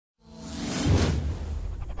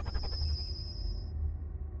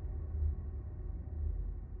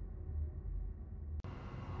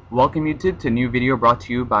Welcome YouTube to a new video brought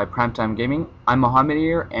to you by PrymeTymeGaming. I'm Mohammed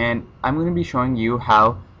here, and I'm going to be showing you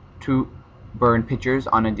how to burn pictures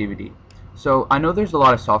on a DVD. So I know there's a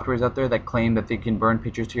lot of softwares out there that claim that they can burn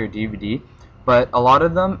pictures to your DVD, but a lot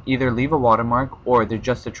of them either leave a watermark or they're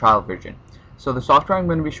just a trial version. So the software I'm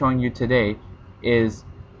going to be showing you today is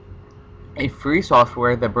a free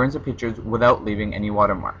software that burns the pictures without leaving any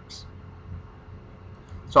watermarks.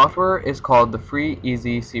 Software is called the Free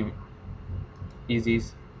Easy CD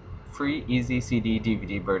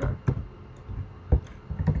DVD burner.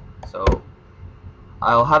 So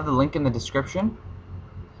I'll have the link in the description,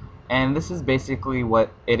 and this is basically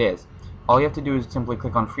what it is. All you have to do is simply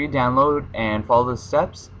click on free download and follow the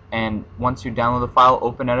steps, and once you download the file,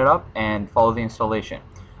 open it up and follow the installation.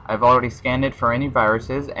 I've already scanned it for any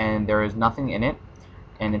viruses and there is nothing in it,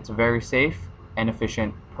 and it's a very safe and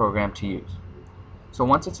efficient program to use. So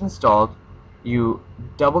once it's installed, you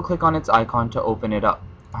double click on its icon to open it up.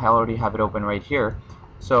 I already have it open right here.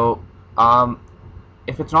 So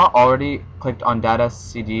if it's not already clicked on data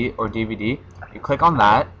CD or DVD, you click on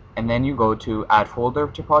that and then you go to add folder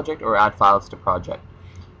to project or add files to project.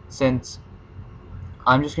 Since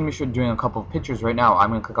I'm just going to be doing a couple of pictures right now,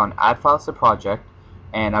 I'm going to click on add files to project,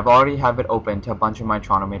 and I've already have it open to a bunch of my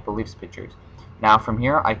Toronto Maple Leafs pictures. Now from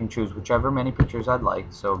here I can choose whichever many pictures I'd like,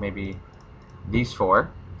 so maybe these 4,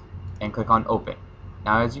 and click on open.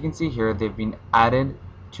 Now as you can see here, they've been added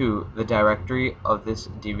to the directory of this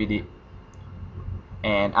DVD.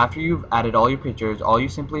 And after you've added all your pictures, all you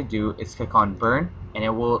simply do is click on burn and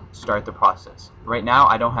it will start the process. Right now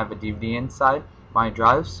I don't have a DVD inside my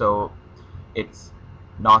drive, so it's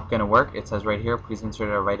not going to work. It says right here, please insert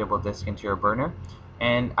a writable disk into your burner.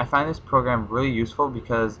 And I find this program really useful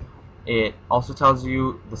because it also tells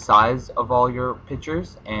you the size of all your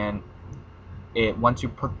pictures, and once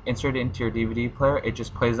you insert it into your DVD player, it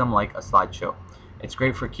just plays them like a slideshow. It's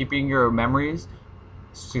great for keeping your memories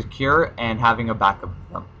secure and having a backup of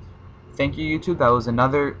them. Thank you YouTube. That was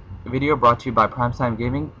another video brought to you by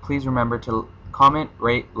PrymeTymeGaming. Please remember to comment,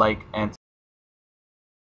 rate, like, and